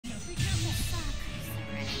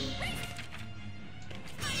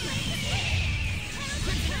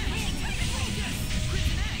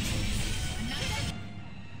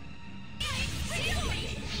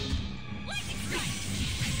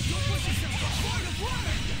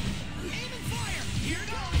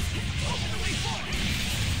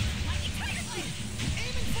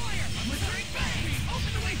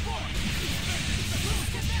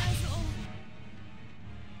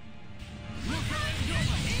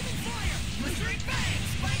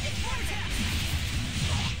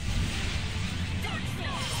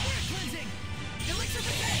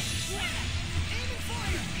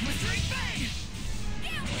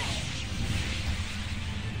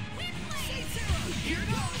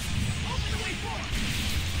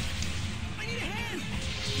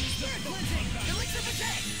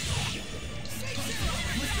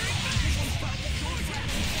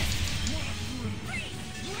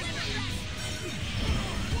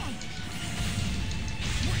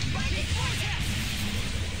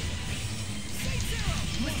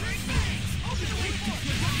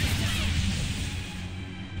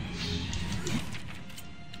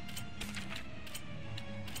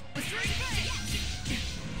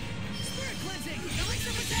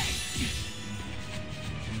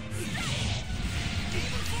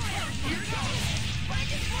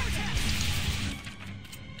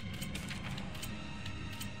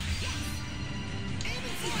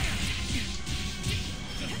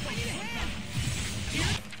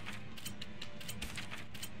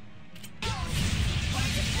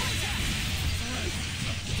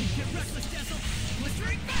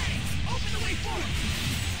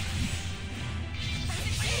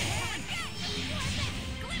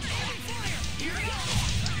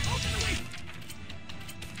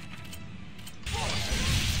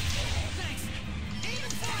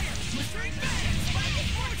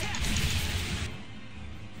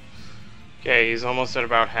Okay, he's almost at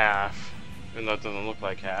about half. Even though it doesn't look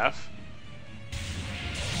like half.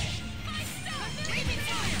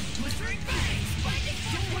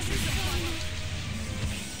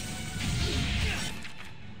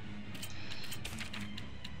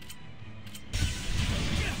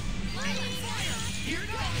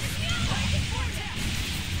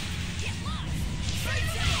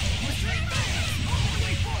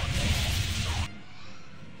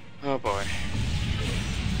 Oh boy.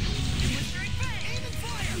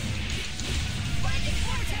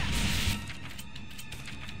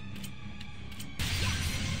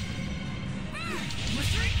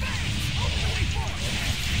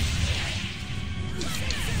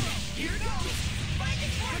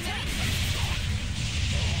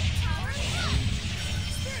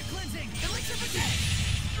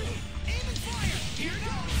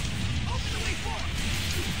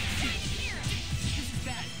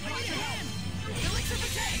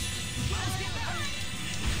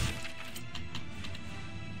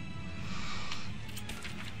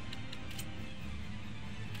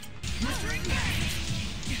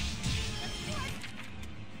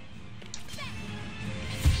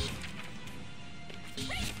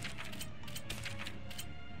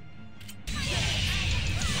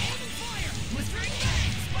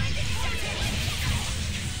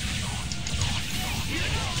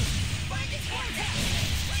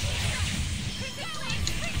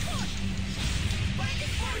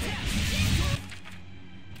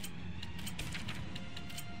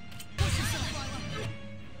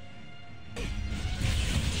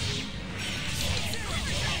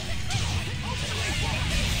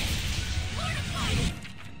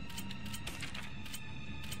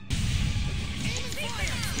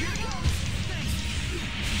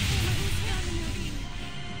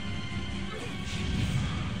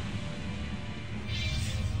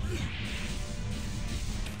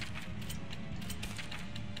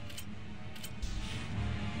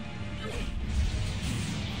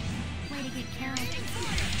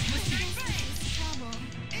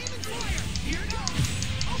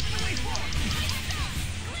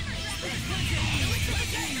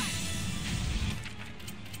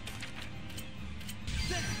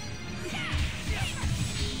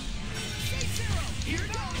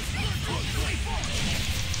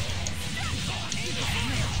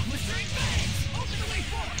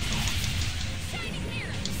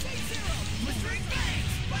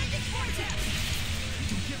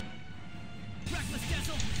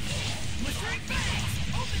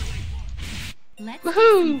 Let's do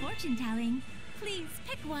some fortune telling. Please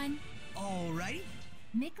pick one. Alrighty.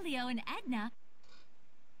 Mickleo and Edna.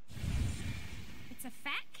 It's a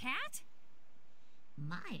fat cat?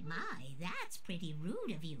 My, that's pretty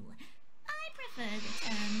rude of you. I prefer the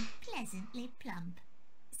term pleasantly plump.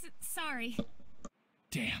 Sorry.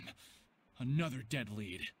 Damn. Another dead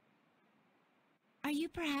lead. Are you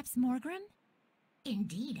perhaps Morgrim?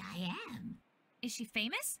 Indeed I am. Is she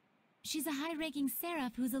famous? She's a high-ranking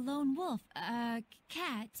seraph who's a lone wolf,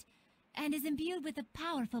 cat, and is imbued with a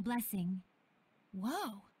powerful blessing.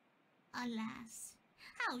 Whoa. Alas,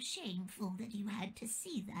 how shameful that you had to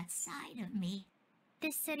see that side of me.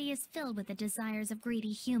 This city is filled with the desires of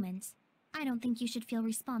greedy humans. I don't think you should feel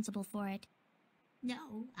responsible for it.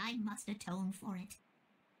 No, I must atone for it.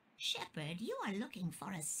 Shepherd, you are looking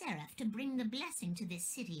for a seraph to bring the blessing to this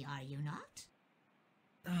city, are you not?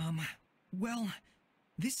 Well,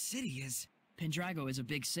 this city is... Pendrago is a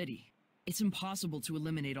big city. It's impossible to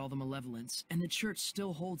eliminate all the malevolence, and the church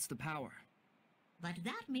still holds the power. But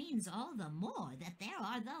that means all the more that there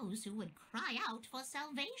are those who would cry out for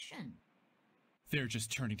salvation. They're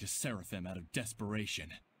just turning to Seraphim out of desperation.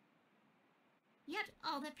 Yet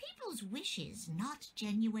are the people's wishes not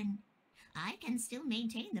genuine? I can still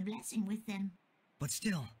maintain the blessing with them. But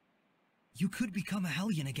still, you could become a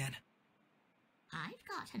Hellion again. I've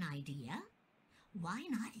got an idea. Why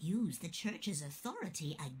not use the church's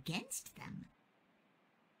authority against them?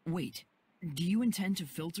 Wait, do you intend to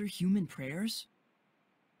filter human prayers?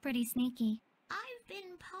 Pretty sneaky. I've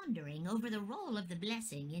been pondering over the role of the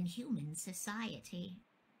blessing in human society.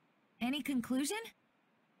 Any conclusion?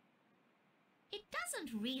 It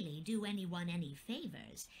doesn't really do anyone any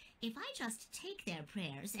favors if I just take their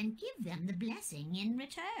prayers and give them the blessing in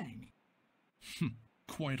return.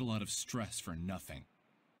 Quite a lot of stress for nothing.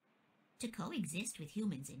 To coexist with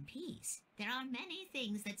humans in peace, there are many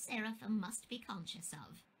things that Seraphim must be conscious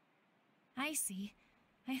of. I see.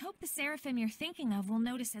 I hope the Seraphim you're thinking of will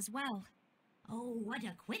notice as well. Oh, what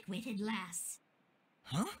a quick-witted lass.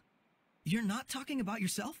 Huh? You're not talking about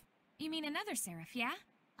yourself? You mean another Seraph, yeah?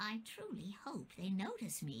 I truly hope they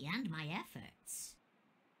notice me and my efforts.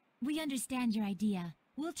 We understand your idea.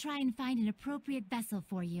 We'll try and find an appropriate vessel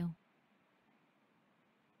for you.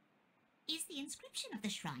 Is the inscription of the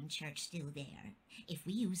Shrine Church still there? If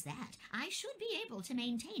we use that, I should be able to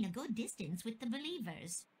maintain a good distance with the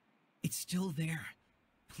believers. It's still there.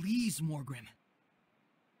 Please, Morgrim.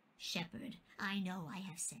 Shepherd, I know I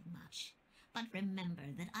have said much, but remember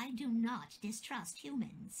that I do not distrust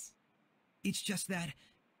humans. It's just that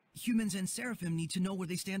humans and Seraphim need to know where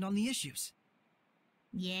they stand on the issues.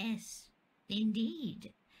 Yes,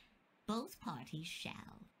 indeed. Both parties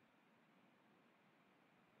shall.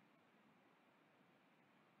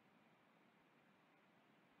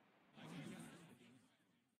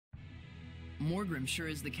 Morgrim sure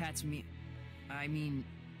is the cat's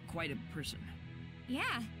quite a person.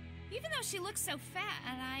 Yeah, even though she looks so fat,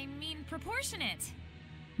 proportionate.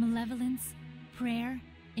 Malevolence, prayer,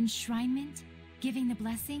 enshrinement, giving the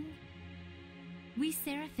blessing. We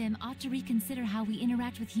Seraphim ought to reconsider how we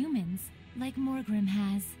interact with humans, like Morgrim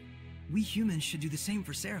has. We humans should do the same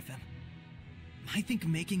for Seraphim. I think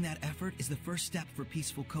making that effort is the first step for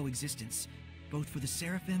peaceful coexistence, both for the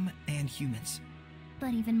Seraphim and humans.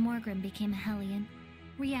 But even Morgrim became a Hellion.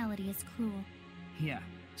 Reality is cruel. Yeah,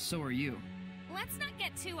 so are you. Let's not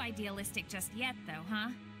get too idealistic just yet, though, huh?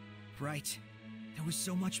 Right. There was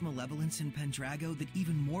so much malevolence in Pendrago that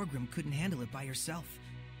even Morgrim couldn't handle it by herself.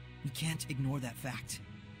 We can't ignore that fact.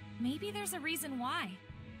 Maybe there's a reason why.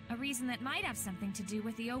 A reason that might have something to do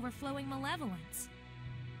with the overflowing malevolence.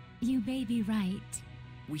 You may be right.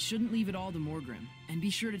 We shouldn't leave it all to Morgrim, and be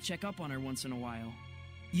sure to check up on her once in a while.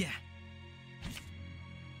 Yeah.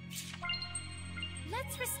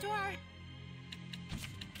 Let's restore our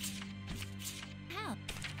help.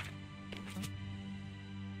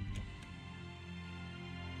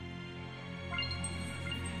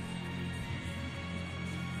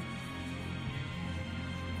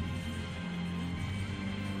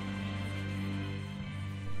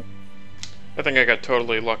 I think I got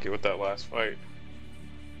totally lucky with that last fight.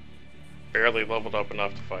 Barely leveled up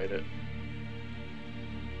enough to fight it.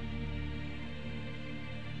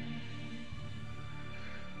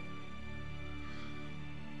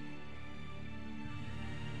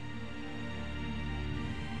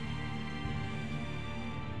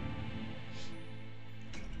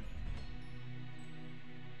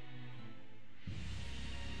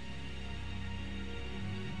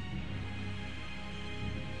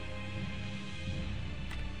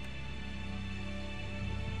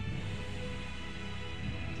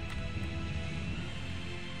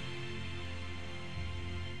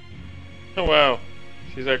 Oh wow,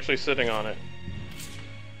 she's actually sitting on it.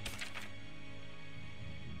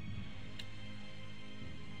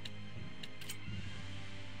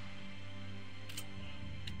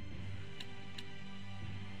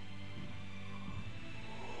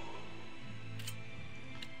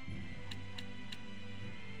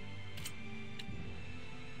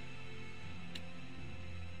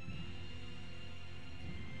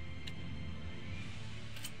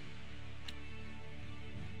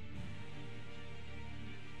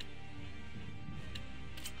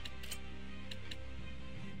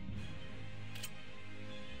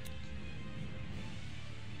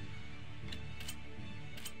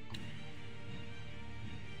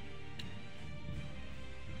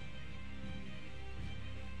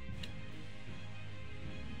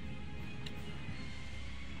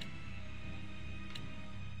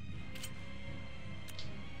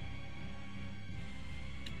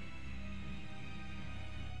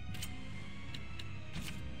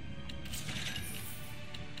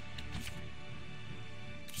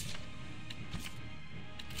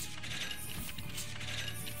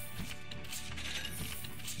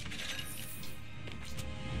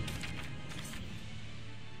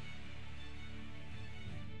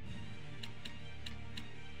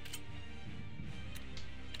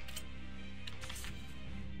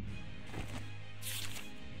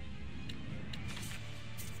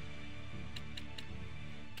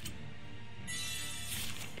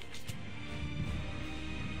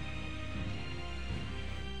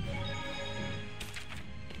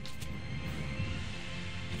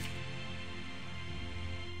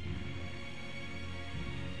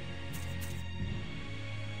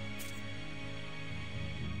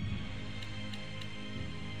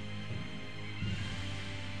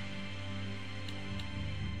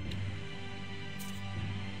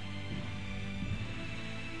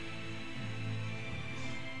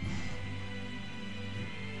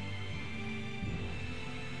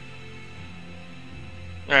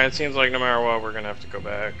 Alright, it seems like no matter what, we're gonna have to go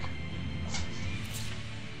back.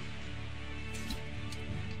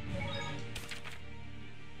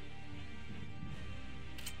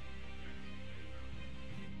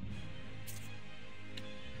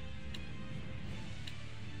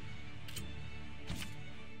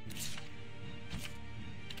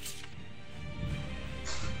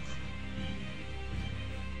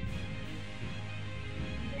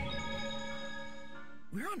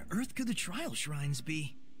 on earth could the trial shrines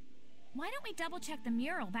be? Why don't we double check the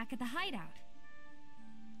mural back at the hideout?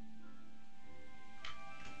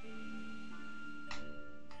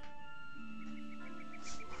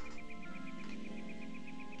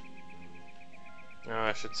 No,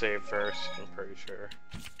 I should save first, I'm pretty sure.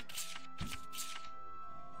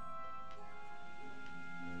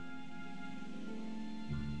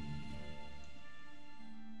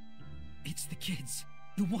 It's the kids.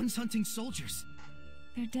 The ones hunting soldiers.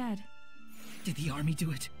 They're dead. Did the army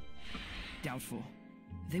do it? Doubtful.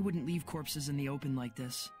 They wouldn't leave corpses in the open like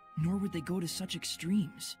this, nor would they go to such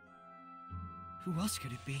extremes. Who else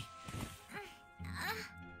could it be?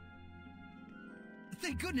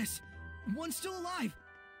 Thank goodness! One's still alive!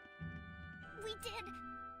 We did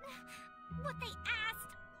what they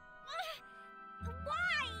asked.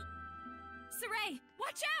 Why? Saray,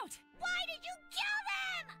 watch out! Why did you kill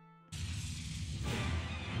them?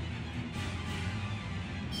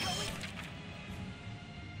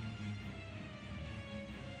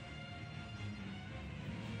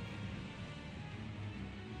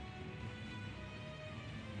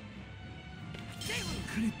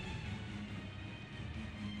 Could it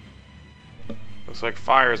Looks like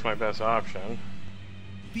fire is my best option.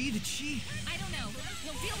 be the chi? I don't know.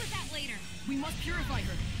 We'll deal with that later. We must purify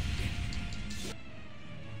her.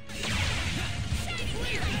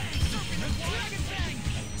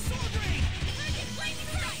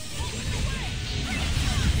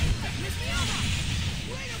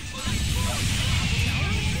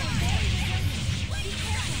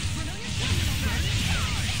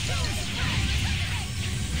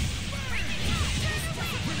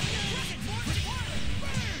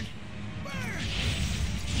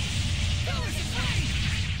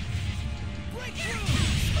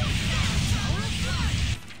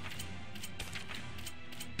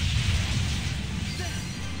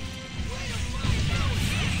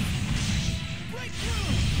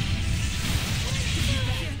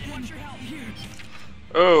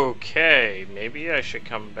 Okay, maybe I should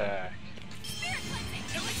come back.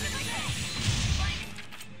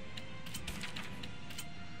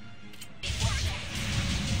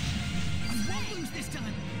 I won't lose this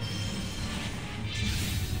time.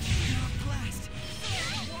 Blast.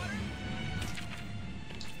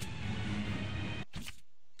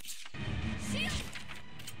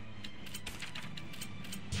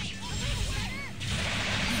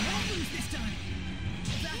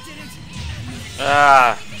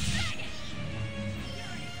 Ah!